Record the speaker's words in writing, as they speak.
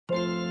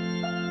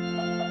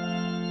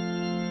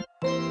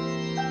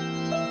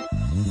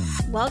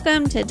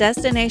Welcome to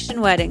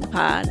Destination Wedding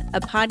Pod, a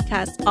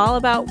podcast all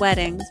about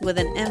weddings with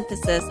an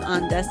emphasis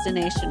on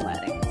destination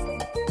weddings.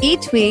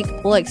 Each week,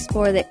 we'll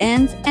explore the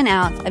ins and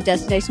outs of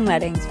destination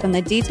weddings, from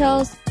the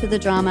details to the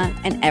drama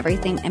and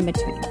everything in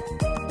between.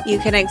 You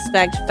can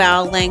expect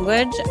foul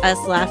language, us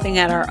laughing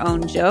at our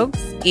own jokes,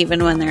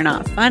 even when they're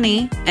not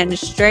funny, and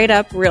straight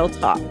up real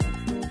talk.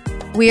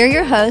 We are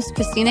your hosts,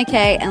 Christina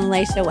Kay and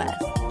Laisha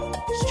West.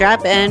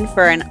 Strap in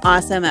for an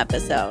awesome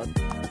episode.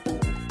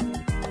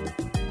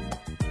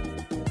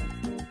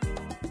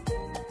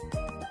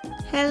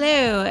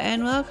 Hello,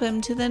 and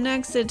welcome to the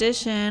next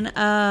edition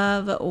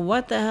of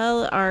What the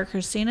Hell Are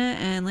Christina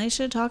and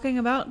Laisha Talking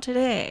About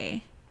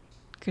Today?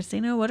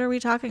 Christina, what are we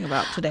talking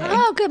about today?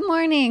 Oh, good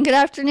morning, good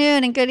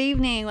afternoon, and good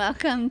evening.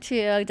 Welcome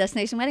to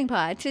Destination Wedding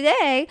Pod.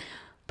 Today,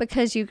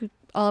 because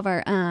all of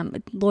our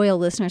loyal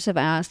listeners have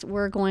asked,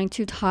 we're going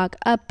to talk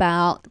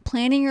about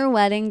planning your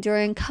wedding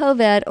during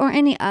COVID or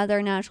any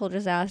other natural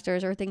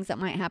disasters or things that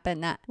might happen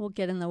that will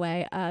get in the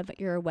way of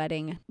your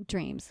wedding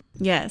dreams.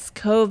 Yes,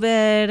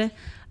 COVID,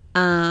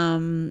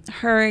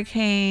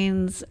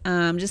 hurricanes,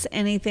 just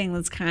anything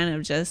that's kind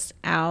of just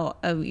out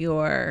of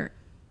your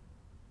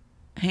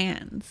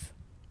hands,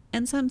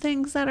 and some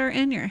things that are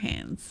in your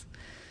hands.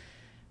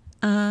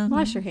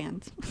 Wash your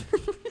hands.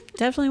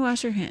 Definitely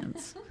wash your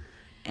hands.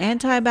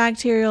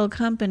 Antibacterial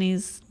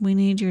companies, we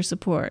need your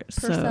support.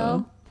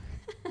 Purcell.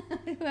 So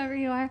whoever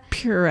you are.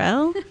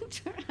 Purell?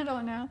 I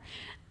don't know.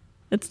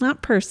 It's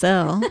not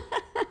Purcell.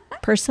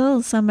 Purcell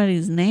is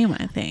somebody's name,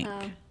 I think.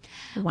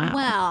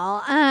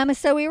 Wow. Well,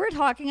 so we were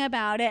talking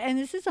about it, and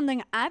this is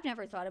something I've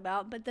never thought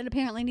about, but that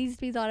apparently needs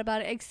to be thought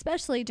about,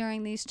 especially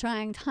during these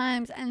trying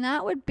times, and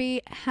that would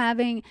be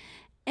having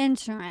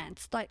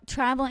insurance, like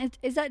travel.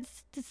 Is that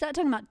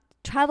talking about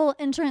travel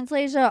insurance,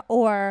 Laisha,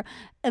 or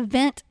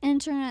event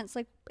insurance?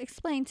 Like,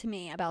 explain to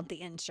me about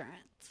the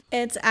insurance.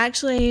 It's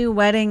actually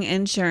wedding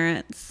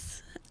insurance.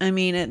 I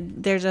mean,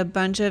 there's a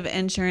bunch of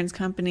insurance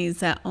companies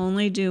that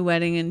only do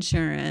wedding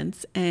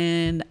insurance,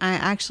 and I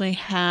actually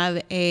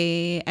have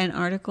an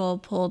article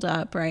pulled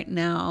up right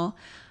now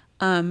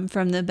from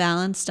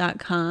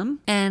thebalance.com,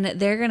 and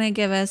they're going to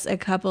give us a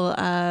couple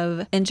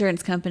of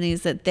insurance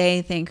companies that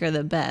they think are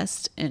the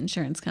best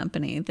insurance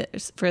company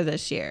for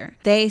this year.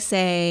 They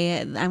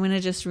say, I'm going to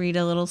just read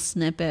a little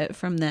snippet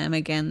from them.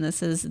 Again,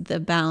 this is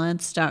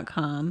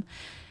thebalance.com.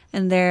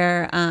 And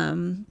their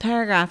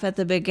paragraph at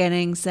the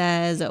beginning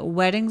says,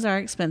 weddings are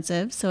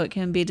expensive, so it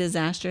can be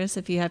disastrous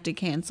if you have to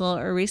cancel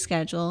or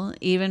reschedule,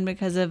 even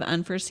because of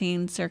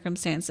unforeseen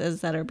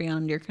circumstances that are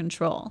beyond your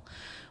control.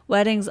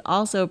 Weddings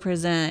also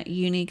present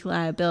unique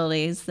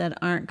liabilities that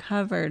aren't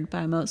covered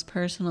by most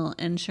personal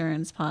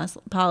insurance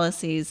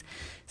policies,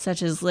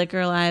 such as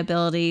liquor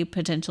liability,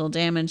 potential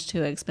damage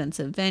to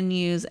expensive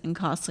venues, and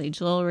costly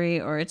jewelry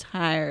or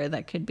attire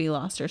that could be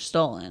lost or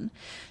stolen.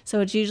 So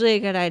it's usually a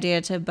good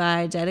idea to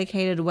buy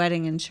dedicated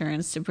wedding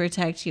insurance to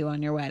protect you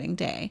on your wedding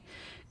day.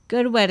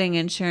 Good wedding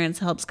insurance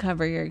helps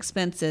cover your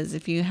expenses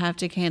if you have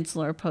to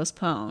cancel or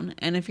postpone.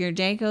 And if your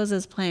day goes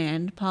as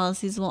planned,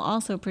 policies will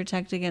also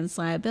protect against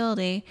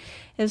liability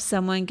if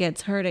someone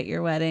gets hurt at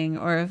your wedding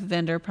or if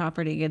vendor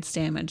property gets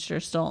damaged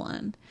or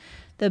stolen.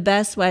 The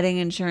best wedding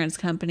insurance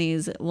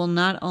companies will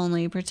not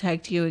only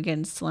protect you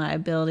against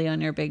liability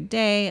on your big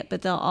day,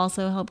 but they'll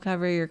also help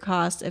cover your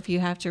costs if you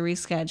have to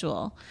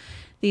reschedule.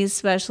 These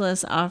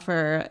specialists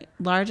offer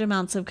large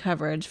amounts of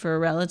coverage for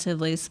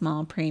relatively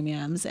small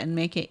premiums and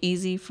make it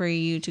easy for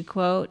you to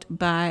quote,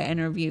 buy, and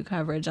review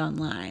coverage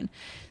online,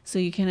 so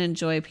you can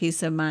enjoy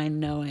peace of mind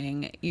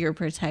knowing you're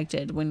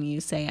protected when you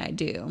say I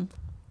do.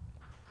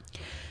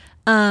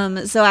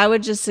 So I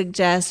would just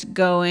suggest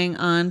going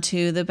on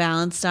to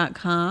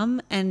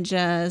thebalance.com and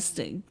just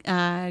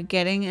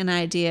getting an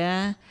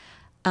idea.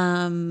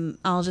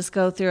 I'll just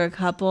go through a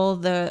couple.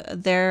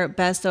 Their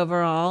best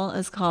overall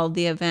is called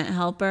the Event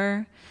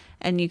Helper,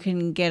 and you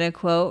can get a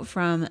quote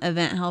from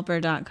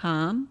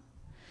eventhelper.com.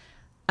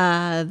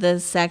 The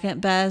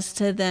second best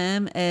to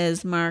them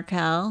is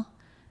Markel,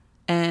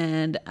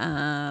 and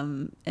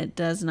it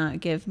does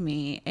not give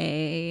me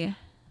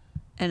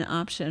an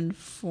option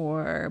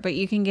but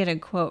you can get a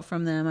quote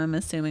from them. I'm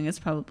assuming it's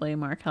probably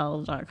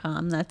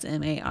markel.com. That's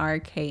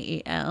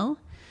Markel.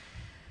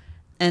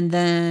 And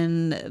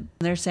then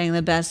they're saying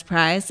the best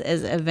price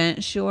is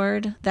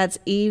EventSured. That's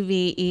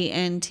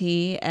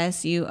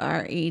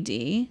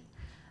EventSured.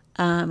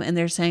 And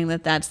they're saying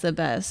that that's the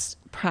best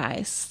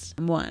priced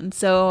one.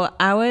 So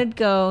I would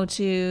go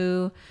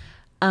to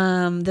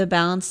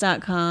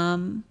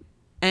thebalance.com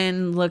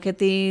and look at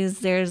these.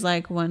 There's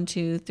like 1,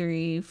 2,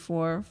 3,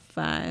 4,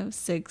 5,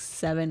 6,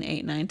 7,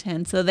 8, 9,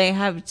 10. So they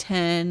have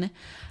 10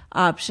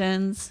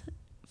 options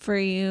for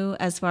you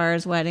as far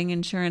as wedding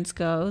insurance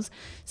goes.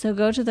 So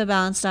go to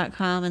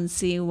thebalance.com and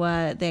see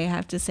what they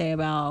have to say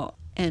about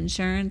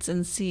insurance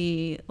and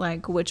see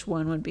like which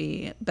one would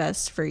be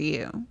best for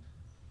you.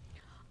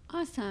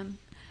 Awesome.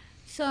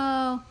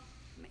 So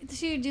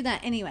you do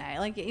that anyway.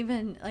 Like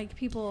even like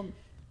people,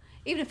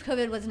 even if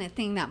COVID wasn't a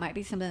thing, that might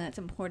be something that's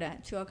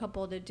important to a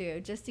couple to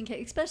do, just in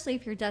case, especially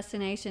if you're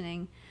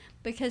destinationing,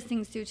 because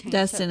things do change.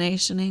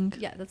 Destinationing. So,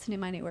 yeah, that's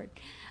my new word.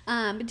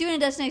 But doing a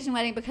destination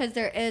wedding, because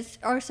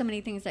are so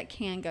many things that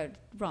can go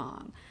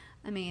wrong.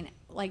 I mean,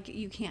 like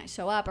you can't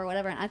show up or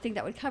whatever, and I think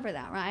that would cover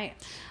that, right?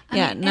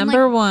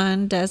 Number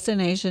one,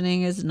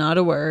 destinationing is not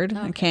a word.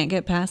 Okay. I can't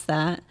get past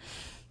that.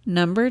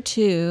 Number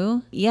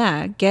two,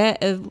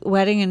 get a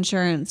wedding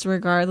insurance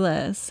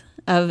regardless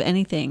of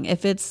anything.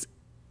 If it's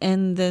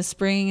in the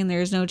spring and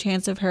there's no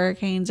chance of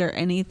hurricanes or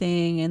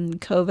anything, and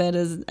COVID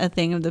is a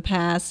thing of the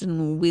past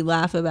and we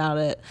laugh about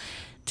it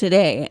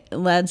today,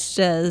 let's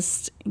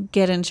just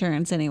get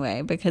insurance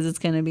anyway, because it's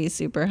going to be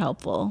super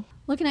helpful.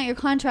 Looking at your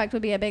contract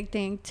would be a big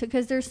thing,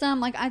 because there's some,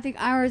 like I think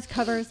ours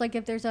covers, like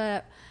if there's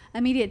a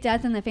immediate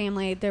death in the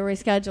family, they're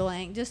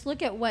rescheduling. Just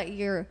look at what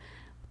your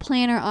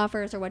planner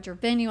offers or what your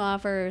venue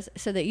offers,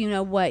 so that you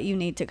know what you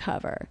need to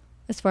cover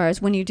as far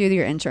as when you do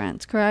your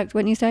insurance. Correct?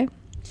 Wouldn't you say?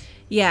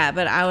 Yeah,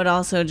 but I would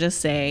also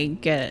just say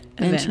get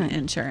event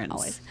insurance.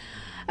 Always.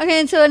 Okay,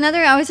 and so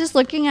I was just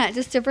looking at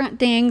just different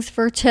things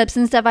for tips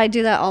and stuff. I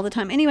do that all the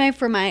time anyway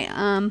for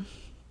my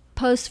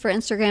posts for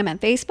Instagram and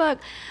Facebook.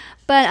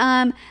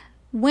 But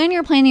when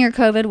you're planning your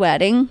COVID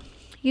wedding,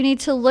 you need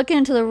to look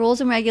into the rules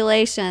and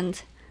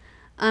regulations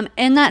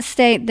in that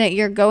state that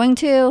you're going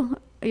to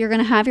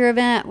have your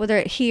event, whether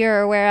it's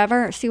here or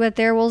wherever. See what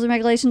their rules and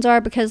regulations are,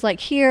 because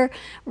like here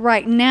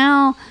right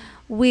now,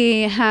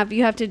 you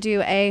have to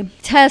do a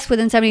test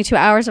within 72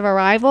 hours of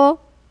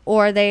arrival,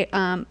 or they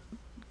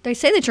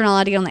say that you're not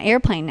allowed to get on the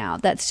airplane now.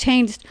 That's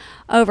changed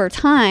over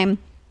time.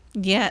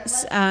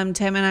 Yes.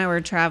 Tim and I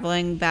were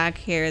traveling back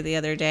here the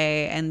other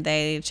day, and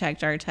they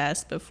checked our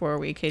test before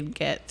we could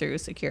get through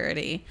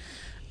security.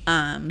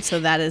 So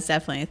that is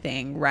definitely a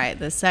thing. Right.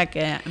 The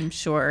second, I'm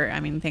sure,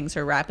 things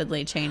are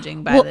rapidly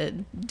changing by the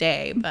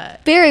day,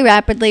 but very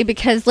rapidly,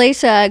 because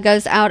Lisa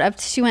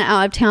she went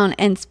out of town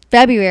in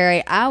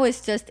February. I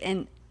was just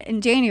in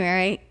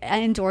January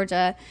in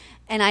Georgia,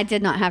 and I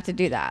did not have to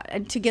do that.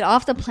 And to get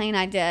off the plane,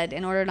 I did,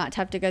 in order not to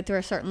have to go through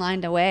a certain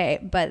line to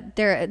wait. But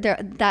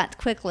that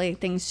quickly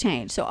things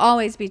change. So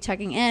always be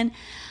checking in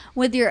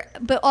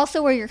but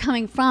also where you're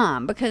coming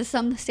from, because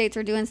some states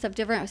are doing stuff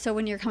different. So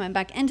when you're coming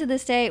back into the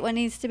state, what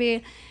needs to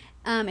be,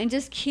 and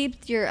just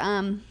keep your,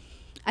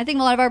 I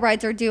think a lot of our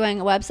brides are doing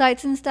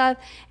websites and stuff,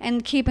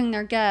 and keep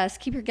your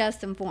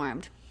guests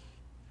informed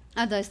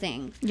of those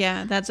things.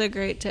 Yeah, that's a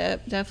great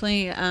tip.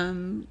 Definitely,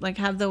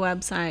 have the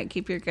website,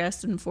 keep your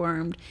guests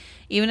informed.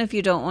 Even if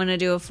you don't want to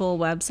do a full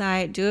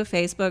website, do a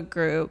Facebook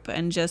group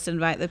and just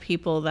invite the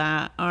people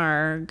that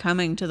are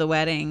coming to the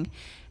wedding,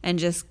 and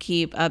just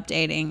keep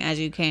updating as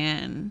you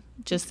can.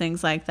 Just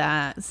things like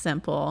that.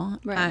 Simple.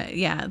 Right.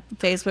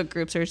 Facebook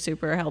groups are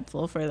super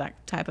helpful for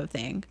that type of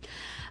thing.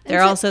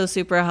 They're also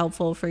super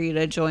helpful for you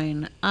to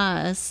join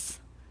us,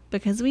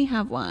 because we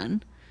have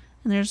one.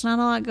 And there's not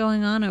a lot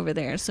going on over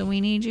there. So we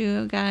need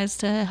you guys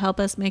to help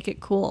us make it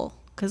cool,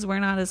 because we're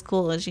not as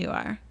cool as you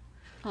are.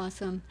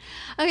 Awesome.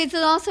 Okay,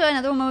 so also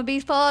another one would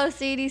be follow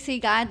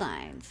CDC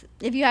guidelines.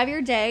 If you have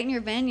your date and your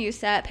venue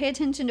set, pay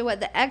attention to what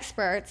the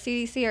experts,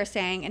 CDC, are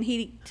saying and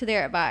heed to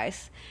their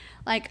advice.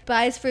 Like,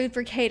 buys food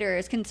for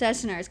caterers,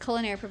 concessionaires,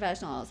 culinary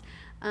professionals.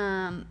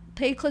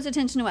 Pay close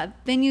attention to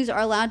what venues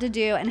are allowed to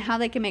do and how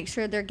they can make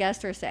sure their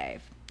guests are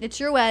safe. It's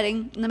your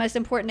wedding and the most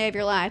important day of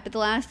your life, but the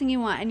last thing you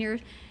want in your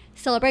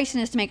celebration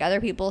is to make other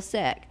people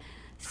sick.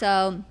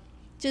 So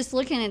just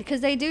looking at it,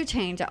 because they do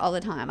change all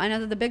the time. I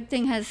know that the big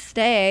thing has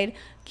stayed: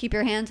 keep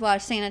your hands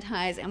washed,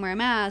 sanitize, and wear a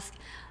mask.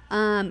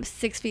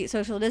 6 feet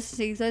social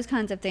distancing, those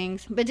kinds of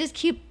things. But just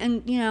keep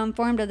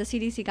informed of the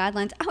CDC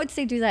guidelines. I would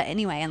say do that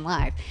anyway in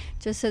life,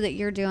 just so that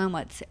you're doing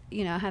what's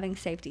having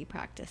safety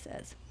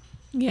practices.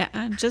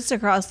 Yeah, just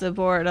across the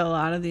board, a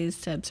lot of these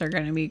tips are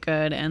going to be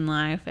good in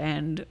life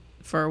and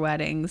for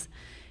weddings.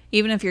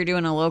 Even if you're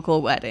doing a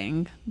local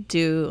wedding,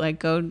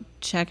 go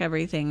check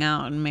everything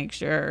out and make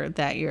sure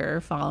that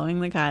you're following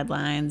the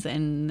guidelines,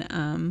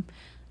 and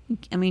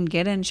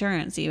get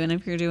insurance even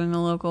if you're doing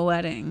a local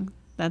wedding.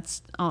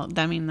 That's all.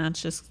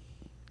 That's just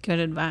good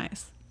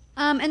advice.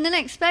 And then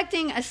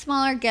expecting a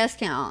smaller guest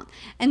count,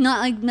 and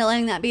not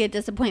letting that be a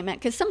disappointment,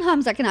 because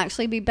sometimes that can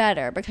actually be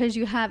better, because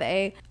you have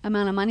a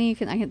amount of money. I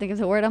can think of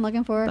the word I'm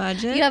looking for.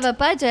 Budget. You have a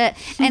budget,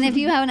 and if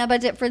you have a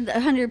budget for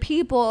 100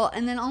 people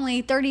and then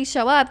only 30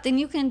 show up, then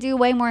you can do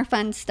way more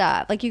fun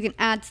stuff. Like, you can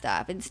add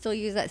stuff and still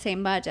use that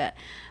same budget.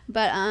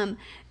 But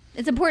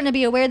it's important to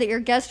be aware that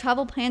your guest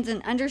travel plans,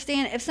 and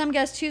understand if some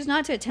guests choose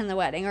not to attend the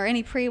wedding or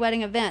any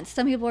pre-wedding events.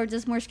 Some people are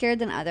just more scared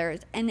than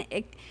others, and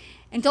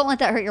don't let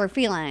that hurt your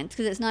feelings,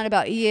 because it's not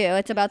about you.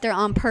 It's about their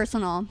own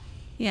personal.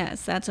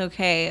 Yes, that's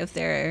okay if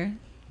they're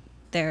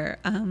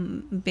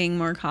being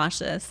more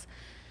cautious.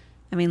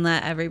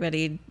 Let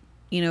everybody,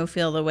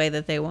 feel the way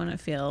that they want to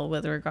feel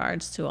with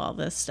regards to all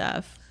this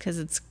stuff, because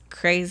it's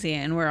crazy,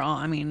 and we're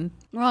all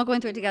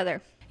going through it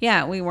together.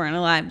 Yeah, we weren't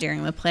alive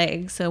during the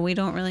plague, so we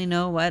don't really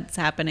know what's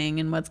happening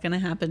and what's going to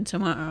happen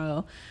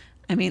tomorrow.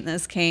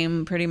 This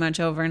came pretty much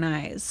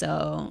overnight,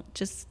 so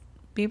just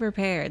be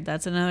prepared.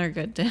 That's another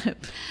good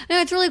tip. No,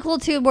 it's really cool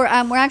too. We're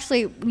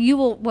actually, you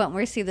won't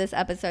receive this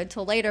episode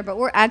till later, but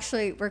we're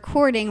actually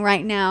recording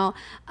right now.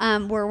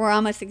 We're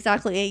almost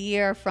exactly a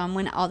year from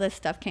when all this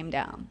stuff came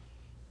down.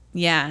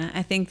 Yeah,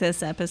 I think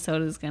this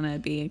episode is going to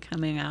be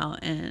coming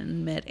out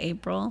in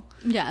mid-April.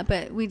 Yeah,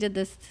 but we did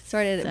this,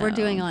 we're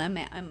doing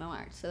it in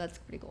March, so that's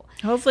pretty cool.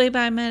 Hopefully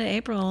by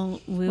mid-April,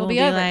 we'll be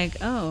like,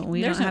 oh,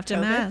 we There's don't have to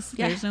COVID. mask.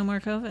 Yeah. There's no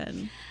more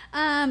COVID.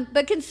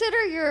 But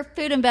consider your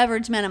food and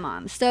beverage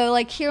minimum. So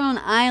like here on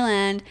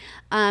island,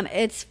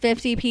 it's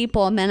 50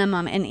 people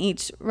minimum in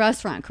each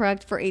restaurant,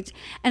 correct? For each.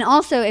 And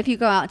also if you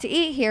go out to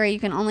eat here, you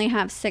can only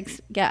have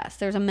 6 guests.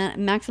 There's a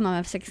maximum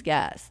of 6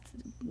 guests.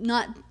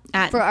 Not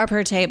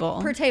per table.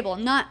 Per table.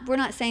 We're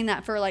not saying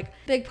that for like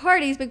big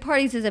parties. Big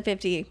parties is a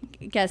 50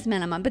 guest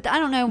minimum, but I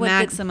don't know what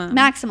maximum.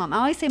 Maximum. I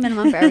always say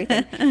minimum for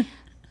everything.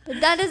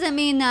 But that doesn't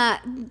mean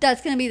that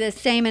that's going to be the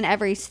same in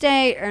every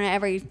state or in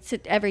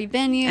every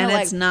venue. And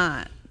it's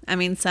not. I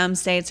mean, some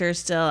states are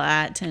still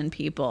at 10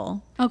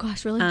 people. Oh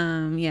gosh, really?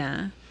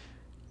 Yeah.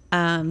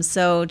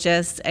 So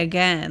just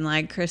again,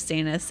 like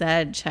Christina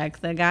said, check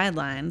the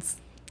guidelines.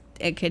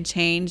 It could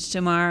change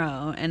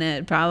tomorrow, and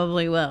it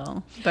probably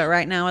will. But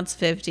right now it's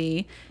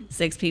 50,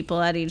 6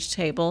 people at each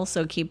table.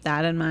 So keep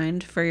that in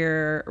mind for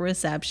your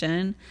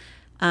reception.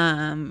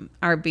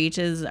 Our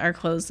beaches are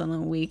closed on the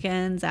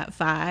weekends at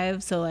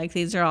 5. So like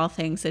these are all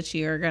things that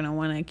you're going to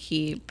want to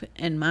keep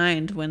in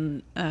mind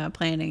when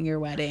planning your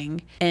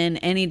wedding in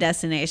any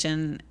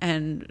destination,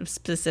 and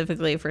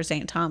specifically for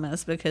St.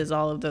 Thomas, because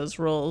all of those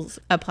rules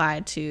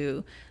apply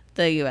to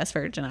the U.S.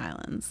 Virgin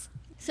Islands.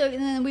 So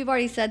then we've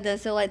already said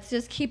this, so let's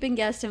just keeping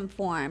guests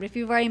informed. If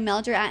you've already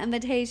mailed your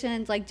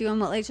invitations, like doing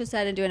what Leisha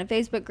said and doing a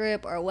Facebook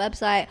group or a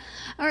website,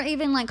 or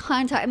even like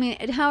contact, I mean,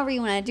 however you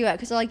want to do it,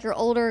 because like your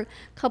older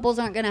couples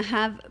aren't going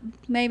to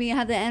maybe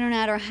have the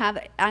internet or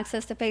have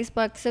access to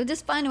Facebook. So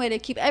just find a way to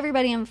keep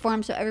everybody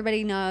informed so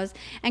everybody knows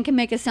and can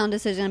make a sound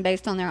decision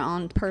based on their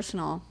own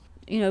personal,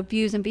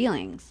 views and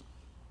feelings.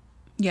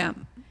 Yeah.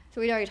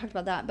 So we already talked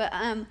about that. But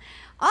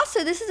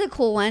also, this is a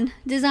cool one,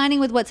 designing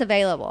with what's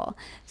available.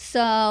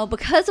 So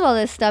because of all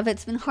this stuff,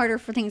 it's been harder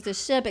for things to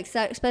ship,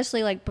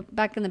 especially like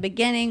back in the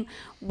beginning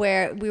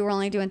where we were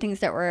only doing things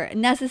that were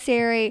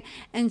necessary.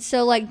 And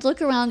so like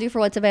look around you for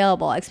what's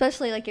available,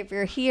 especially like if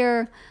you're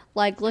here,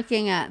 like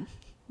looking at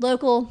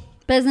local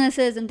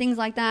businesses and things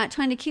like that,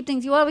 trying to keep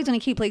things, you always want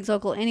to keep things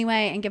local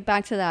anyway and get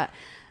back to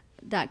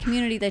that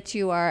community that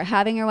you are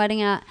having your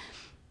wedding at.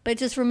 But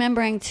just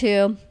remembering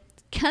to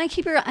kind of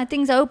keep your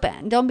things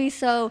open. Don't be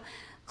so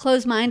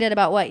closed-minded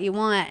about what you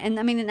want. And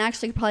I mean, it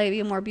actually could probably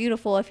be more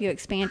beautiful if you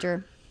expand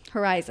your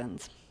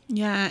horizons.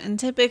 Yeah, and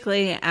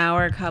typically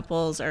our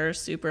couples are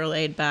super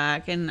laid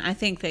back, and I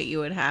think that you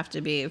would have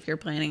to be if you're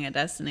planning a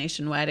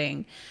destination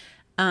wedding,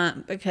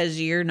 because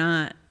you're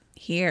not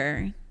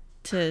here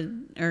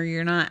or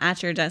you're not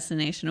at your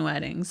destination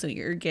wedding, so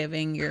you're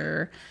giving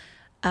your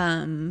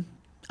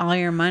all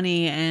your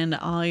money and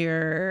all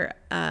your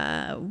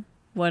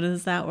what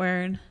is that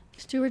word?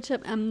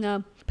 Stewardship.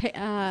 No,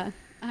 I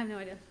have no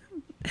idea.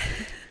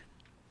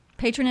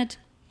 Patronage.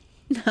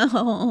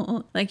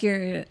 No, like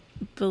you're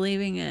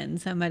believing in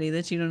somebody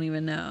that you don't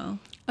even know.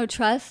 Oh,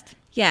 trust.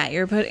 Yeah,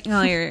 you're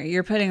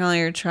putting all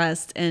your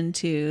trust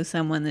into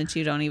someone that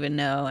you don't even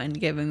know and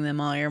giving them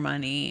all your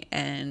money,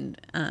 and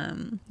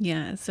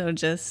so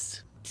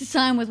just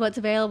sign with what's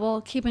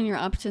available, keeping your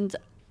options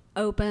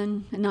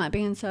open and not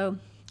being so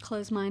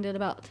closed-minded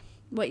about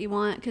what you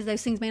want, because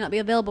those things may not be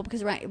available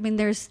because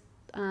there's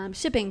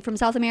shipping from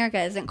South America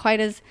isn't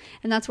quite as,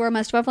 and that's where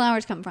most of our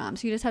flowers come from.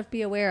 So you just have to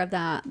be aware of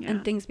that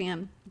and things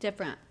being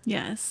different.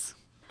 Yes.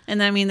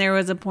 And I mean, there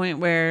was a point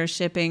where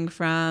shipping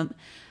from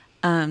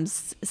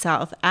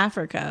South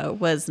Africa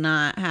was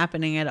not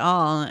happening at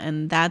all.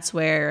 And that's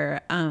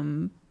where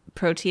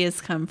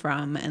proteas come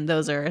from. And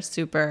those are a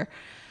super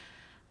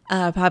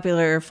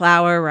popular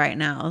flower right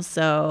now.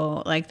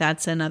 So like,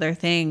 that's another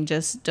thing.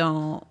 Just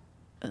don't,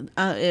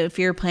 if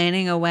you're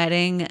planning a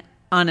wedding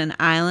on an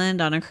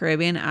island, on a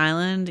Caribbean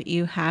island,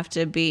 you have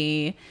to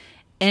be,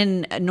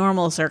 in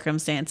normal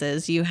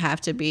circumstances, you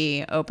have to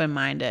be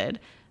open-minded.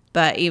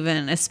 But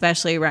even,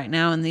 especially right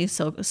now in these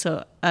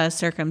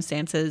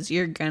circumstances,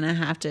 you're going to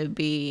have to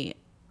be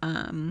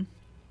a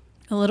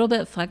little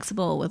bit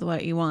flexible with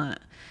what you want.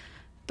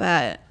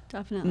 But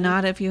definitely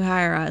not if you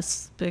hire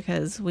us,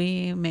 because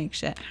we make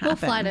shit happen. We'll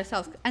fly to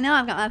South. I know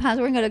I've got my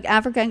passport. We're going to go to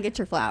Africa and get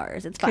your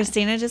flowers. It's fine.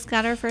 Christina just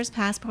got her first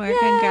passport. Yay!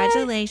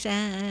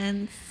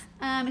 Congratulations.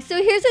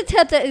 So here's a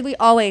tip that we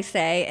always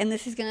say, and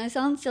this is going to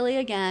sound silly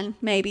again,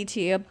 maybe to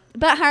you,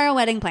 but hire a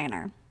wedding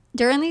planner.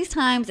 During these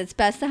times, it's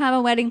best to have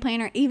a wedding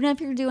planner, even if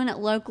you're doing it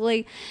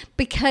locally,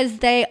 because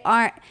they're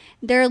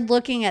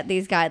looking at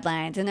these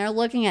guidelines and they're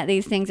looking at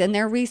these things and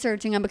they're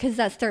researching them because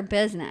that's their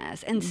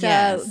business. And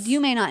so you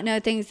may not know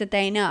things that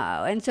they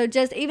know. And so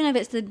just even if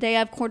it's the day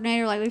of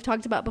coordinator, like we've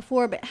talked about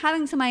before, but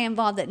having somebody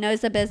involved that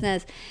knows the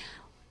business,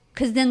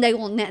 because then they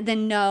will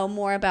then know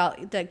more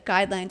about the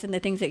guidelines and the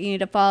things that you need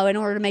to follow in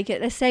order to make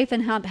it a safe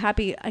and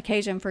happy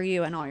occasion for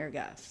you and all your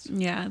guests.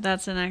 Yeah,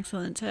 that's an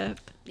excellent tip.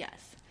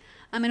 Yes.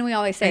 mean, we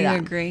always Are say you that.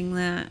 agreeing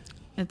that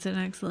it's an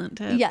excellent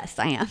tip? Yes,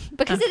 I am,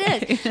 because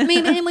it is. I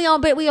mean, and we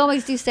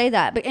always do say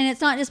that, and it's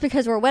not just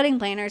because we're wedding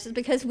planners. It's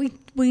because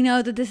we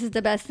know that this is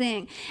the best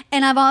thing.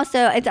 And I've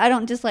also, I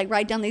don't just like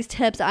write down these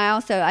tips.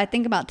 I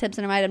think about tips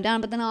and I write them down,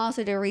 but then I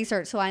also do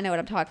research so I know what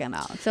I'm talking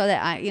about, so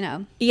that I,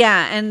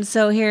 Yeah, and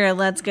so here,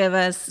 let's give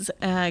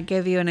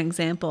you an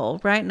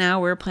example. Right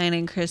now, we're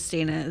planning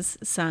Christina's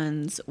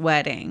son's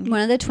wedding.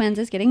 One of the twins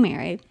is getting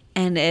married.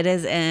 And it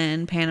is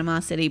in Panama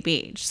City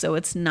Beach. So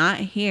it's not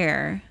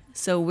here.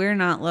 So we're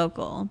not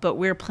local, but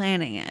we're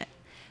planning it.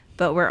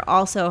 But we're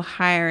also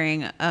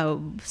hiring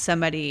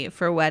somebody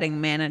for wedding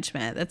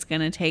management that's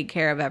going to take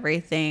care of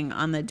everything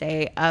on the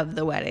day of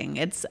the wedding.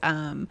 It's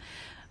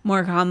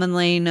more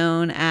commonly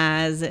known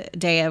as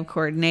day of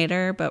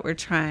coordinator, but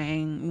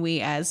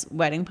we as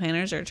wedding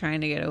planners are trying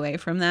to get away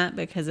from that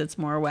because it's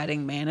more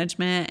wedding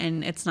management,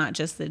 and it's not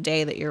just the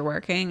day that you're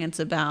working. It's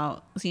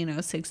about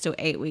 6 to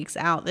 8 weeks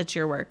out that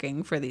you're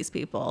working for these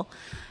people.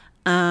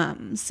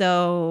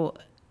 So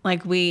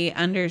like, we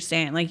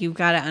understand, like, you've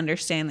got to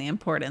understand the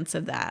importance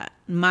of that.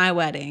 My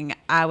wedding,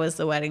 I was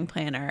the wedding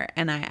planner,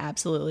 and I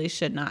absolutely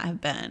should not have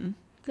been.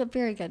 Good,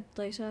 very good,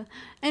 Laisha.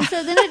 And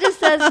so then it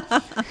just says,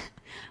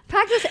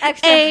 practice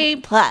extra. A+.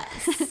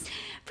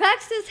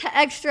 Practice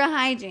extra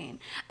hygiene.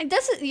 And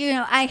this is,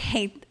 I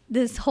hate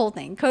this whole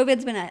thing.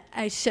 COVID's been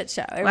a shit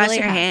show. It Wash really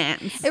your has.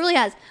 hands. It really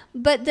has.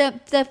 But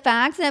the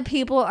fact that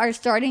people are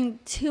starting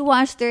to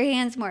wash their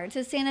hands more,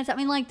 to sanitize. I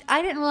mean, like,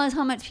 I didn't realize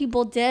how much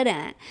people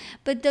didn't.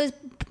 But those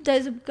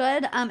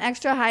good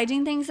extra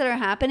hygiene things that are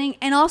happening,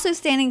 and also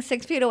standing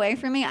 6 feet away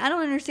from me. I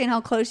don't understand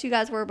how close you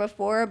guys were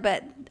before,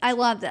 but I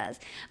love this.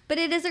 But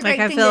it is a great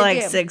thing to do. I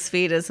feel like 6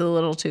 feet is a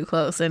little too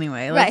close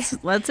anyway.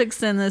 Let's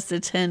extend this to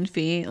 10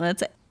 feet.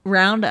 Let's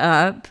round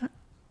up,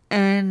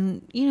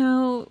 and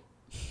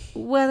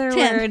whether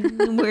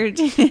we're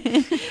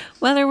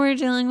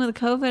dealing with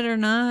COVID or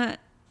not,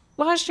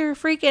 wash your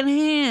freaking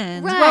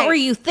hands. Right. What were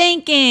you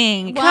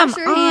thinking? Wash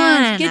Come your on.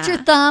 hands. Get your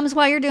thumbs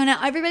while you're doing it.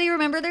 Everybody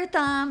remember their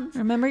thumbs.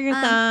 Remember your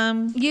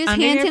thumb. Use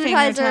under hand your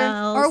sanitizer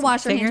fingertails. or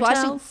wash your hands.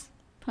 Fingertails?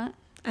 What?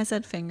 I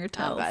said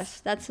fingertails. Oh gosh,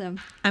 that's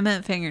I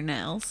meant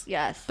fingernails.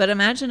 yes. But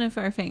imagine if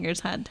our fingers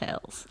had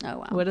tails. Oh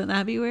wow. Wouldn't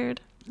that be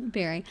weird?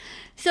 Very.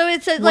 So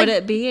it says Would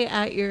it be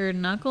at your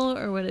knuckle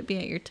or would it be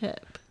at your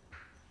tip?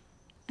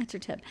 That's your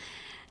tip.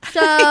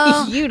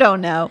 So You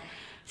don't know.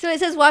 So it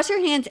says wash your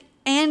hands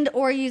and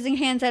or using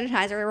hand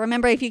sanitizer.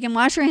 Remember, if you can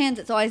wash your hands,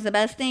 it's always the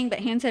best thing, but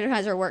hand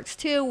sanitizer works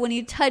too. When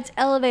you touch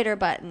elevator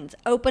buttons,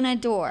 open a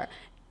door,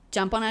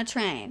 jump on a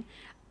train,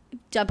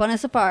 jump on a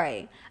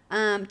safari,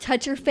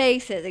 touch your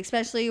faces,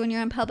 especially when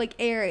you're in public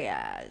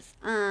areas.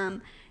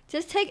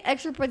 Just take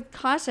extra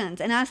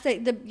precautions and ask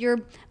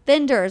your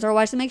vendors or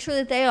watch to make sure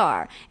that they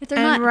are. If they're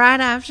not,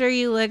 right after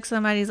you lick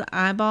somebody's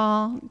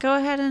eyeball, go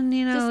ahead and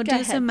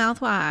some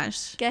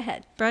mouthwash. go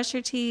ahead. Brush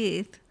your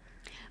teeth.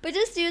 But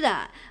just do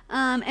that.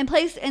 And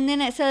then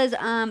it says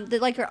that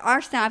like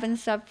our staff and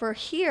stuff for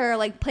here,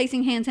 like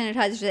placing hand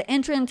sanitizer to the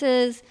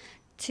entrances,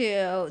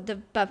 to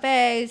the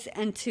buffets,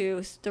 and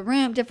to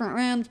the different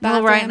rooms.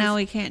 Bathrooms. Well, right now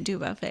we can't do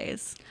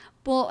buffets.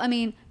 Well, I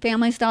mean,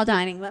 family style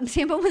dining. I'm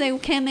saying, but when they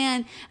come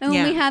in, and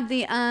when we have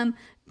the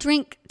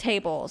drink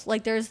tables,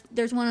 like there's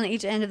one on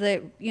each end of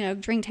the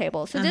drink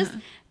table. So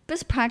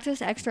just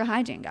practice extra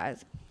hygiene,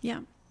 guys. Yeah.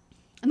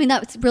 I mean,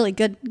 that's really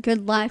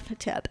good life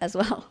tip as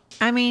well.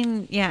 I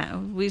mean, yeah,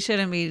 we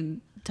shouldn't be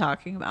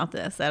talking about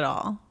this at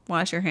all.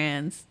 Wash your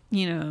hands,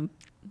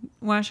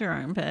 wash your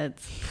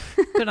armpits,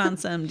 put on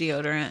some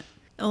deodorant,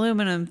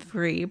 aluminum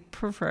free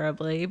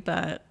preferably,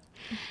 but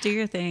do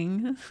your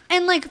thing.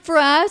 And like for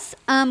us,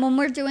 when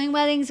we're doing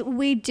weddings,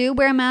 we do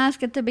wear a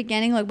mask at the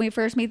beginning, like when we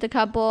first meet the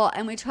couple,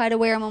 and we try to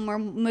wear them when we're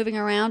moving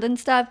around and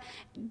stuff.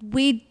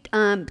 We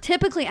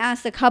typically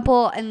ask the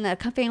couple and the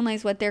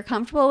families what they're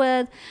comfortable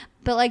with,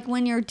 but like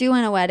when you're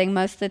doing a wedding,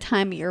 most of the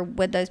time you're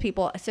with those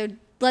people, so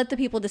let the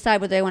people decide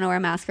whether they want to wear a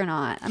mask or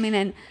not. I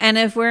mean, and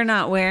if we're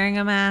not wearing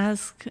a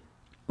mask,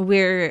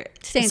 we're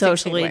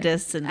socially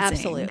distancing.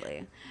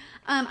 Absolutely.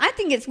 I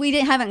think we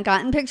haven't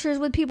gotten pictures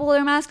with people with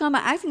their mask on,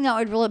 but I think that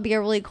would really be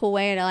a really cool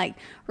way to like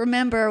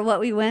remember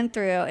what we went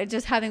through. And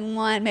just having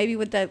one, maybe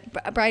with the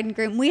bride and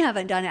groom. We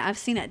haven't done it. I've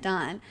seen it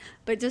done,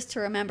 but just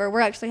to remember,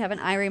 we're actually having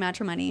Irie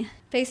Matrimony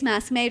face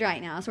mask made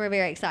right now, so we're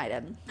very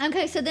excited.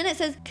 Okay, so then it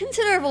says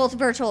consider a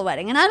virtual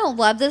wedding, and I don't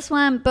love this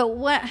one, but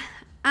what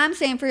I'm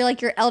saying for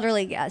like your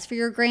elderly guests, for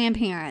your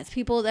grandparents,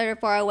 people that are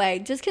far away,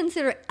 just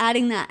consider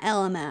adding that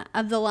element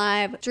of the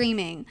live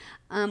streaming.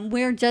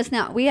 We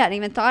hadn't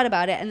even thought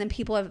about it, and then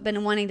people have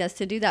been wanting us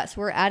to do that,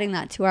 so we're adding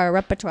that to our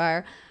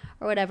repertoire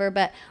or whatever.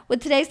 But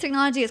with today's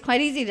technology, it's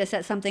quite easy to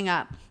set something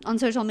up on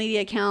social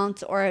media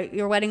accounts or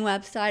your wedding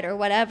website or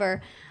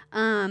whatever.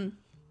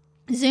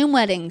 Zoom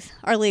weddings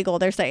are legal,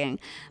 they're saying.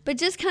 But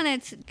just kind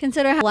of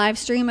consider a live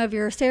stream of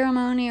your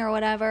ceremony or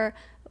whatever.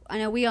 I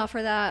know we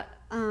offer that.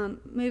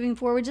 moving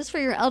forward, just for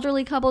your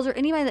elderly couples or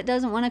anybody that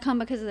doesn't want to come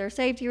because of their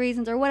safety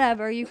reasons or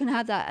whatever. You can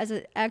have that as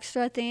an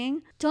extra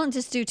thing. Don't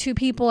just do 2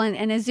 people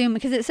and a Zoom,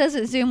 because it says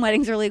that Zoom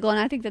weddings are legal, and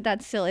I think that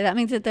that's silly. That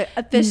means that they're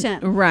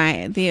efficient.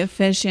 Right. The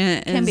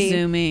efficient is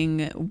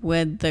Zooming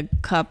with the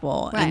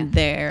couple, right, and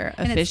they're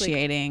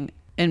officiating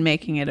and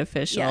making it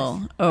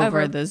official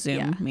over the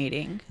Zoom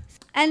meeting.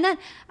 And then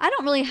I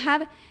don't really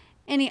have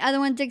any other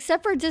ones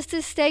except for just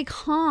to stay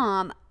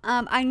calm.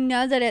 I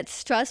know that it's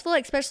stressful,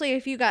 especially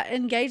if you got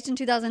engaged in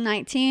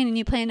 2019 and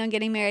you planned on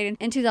getting married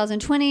in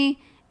 2020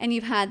 and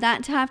you've had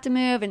that to have to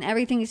move and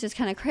everything is just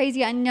kind of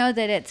crazy. I know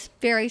that it's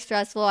very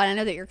stressful and I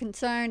know that you're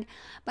concerned,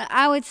 but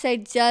I would say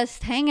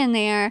just hang in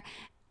there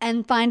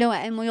and find a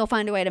way, and we'll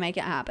find a way to make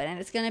it happen. And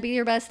it's going to be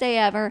your best day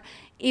ever,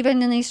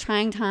 even in these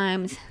trying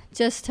times,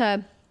 just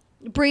to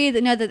breathe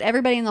and know that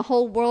everybody in the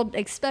whole world,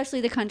 especially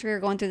the country, are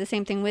going through the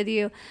same thing with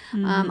you.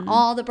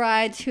 All the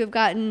brides who have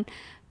gotten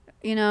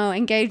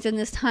engaged in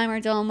this time are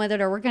dealing with it,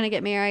 or we're going to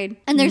get married.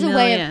 And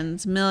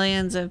there's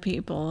millions of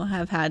people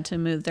have had to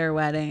move their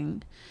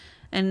wedding.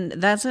 And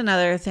that's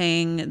another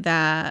thing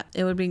that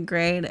it would be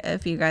great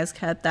if you guys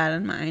kept that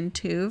in mind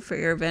too for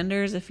your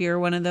vendors. If you're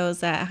one of those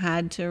that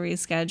had to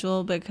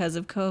reschedule because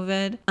of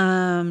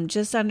COVID,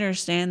 just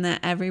understand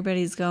that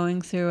everybody's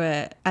going through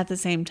it at the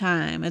same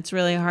time. It's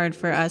really hard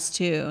for us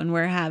too. And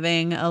we're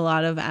having a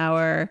lot of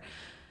our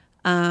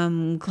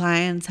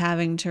clients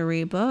having to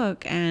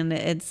rebook, and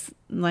it's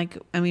like,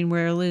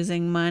 we're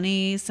losing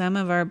money. Some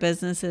of our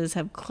businesses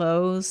have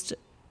closed.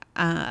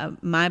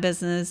 My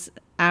business,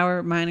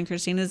 mine and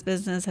Christina's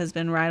business, has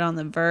been right on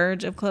the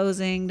verge of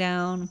closing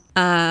down.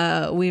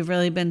 We've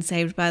really been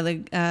saved by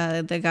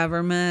the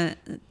government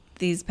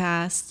this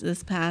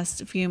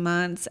past few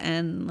months,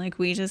 and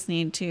we just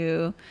need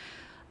to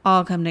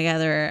all come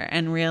together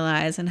and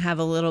realize and have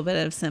a little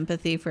bit of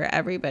sympathy for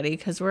everybody,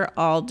 because we're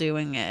all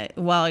doing it.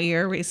 While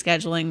you're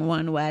rescheduling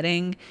one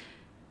wedding,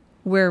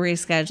 we're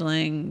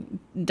rescheduling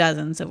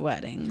dozens of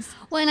weddings.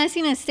 Well, and I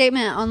seen a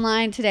statement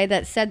online today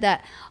that said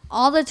that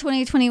all the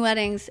 2020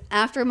 weddings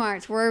after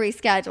March were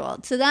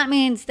rescheduled. So that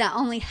means that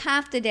only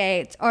half the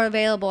dates are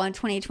available in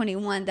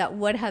 2021 that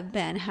would have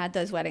been had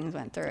those weddings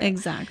went through.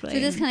 Exactly. So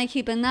just kind of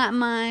keeping that in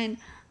mind.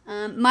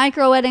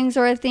 Micro weddings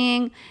are a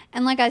thing.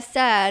 And like I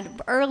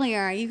said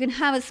earlier, you can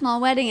have a small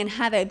wedding and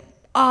have an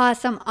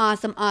awesome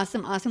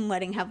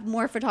wedding, have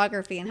more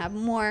photography and have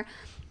more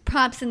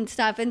props and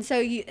stuff, and so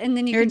you can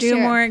do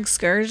more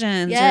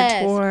excursions or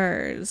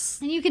tours,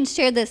 and you can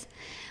share this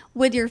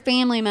with your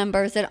family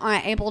members that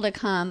aren't able to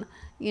come,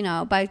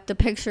 by the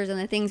pictures and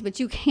the things,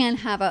 but you can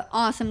have an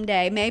awesome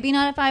day. Maybe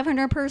not a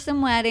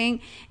 500-person wedding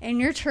in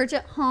your church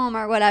at home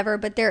or whatever,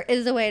 but there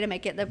is a way to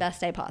make it the best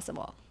day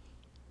possible.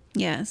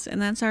 Yes,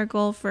 and that's our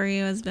goal for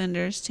you as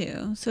vendors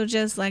too. So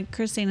just like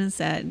Christina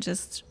said,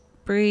 just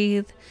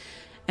breathe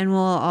and we'll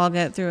all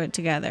get through it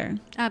together.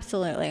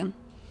 Absolutely.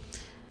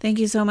 Thank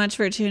you so much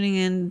for tuning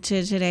in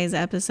to today's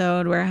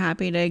episode. We're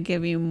happy to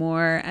give you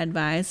more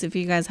advice. If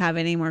you guys have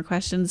any more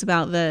questions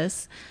about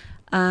this,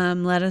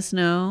 let us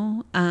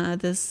know.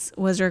 This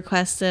was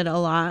requested a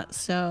lot,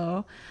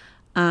 so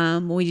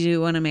we do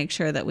want to make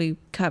sure that we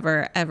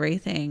cover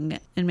everything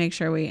and make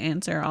sure we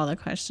answer all the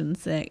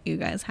questions that you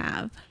guys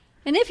have.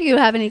 And if you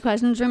have any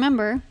questions,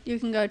 remember, you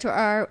can go to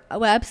our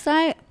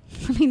website.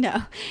 You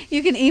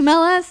can email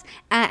us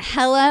at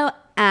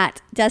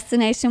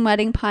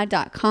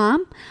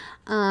hello@destinationweddingpod.com.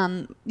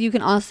 You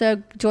can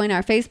also join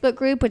our Facebook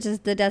group, which is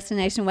the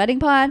Destination Wedding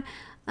Pod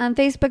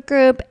Facebook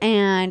group,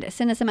 and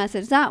send us a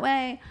message that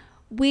way.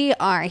 We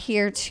are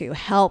here to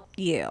help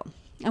you.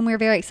 And we're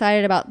very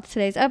excited about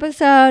today's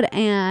episode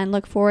and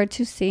look forward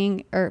to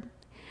seeing or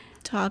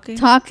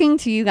talking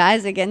to you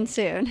guys again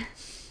soon.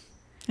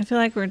 I feel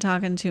like we're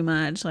talking too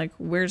much. Like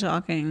we're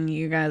talking,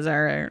 you guys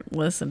are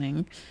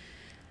listening.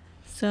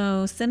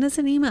 So send us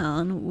an email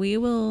and we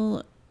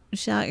will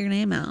shout your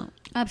name out.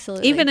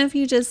 Absolutely. Even if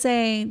you just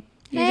say,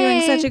 you're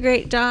doing such a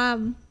great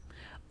job,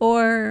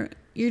 or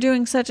you're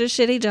doing such a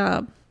shitty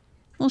job,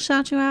 we'll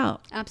shout you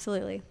out.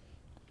 Absolutely.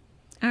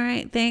 All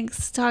right.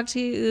 Thanks. Talk to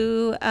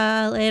you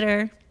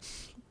later.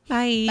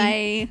 Bye.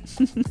 Bye.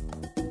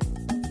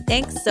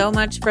 Thanks so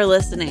much for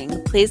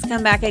listening. Please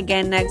come back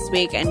again next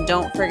week and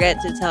don't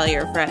forget to tell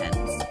your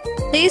friends.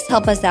 Please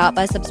help us out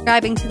by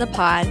subscribing to the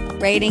pod,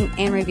 rating,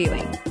 and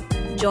reviewing.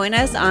 Join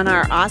us on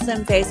our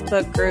awesome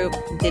Facebook group,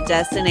 The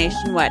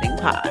Destination Wedding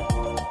Pod.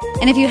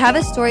 And if you have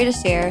a story to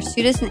share,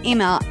 shoot us an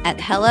email at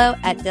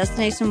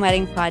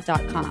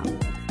hello@destinationweddingpod.com.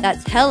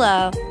 That's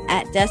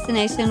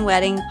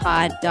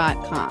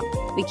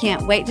hello@destinationweddingpod.com. We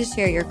can't wait to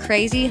share your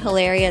crazy,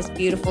 hilarious,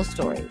 beautiful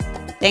stories.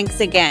 Thanks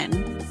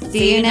again.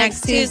 See you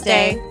next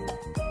Tuesday.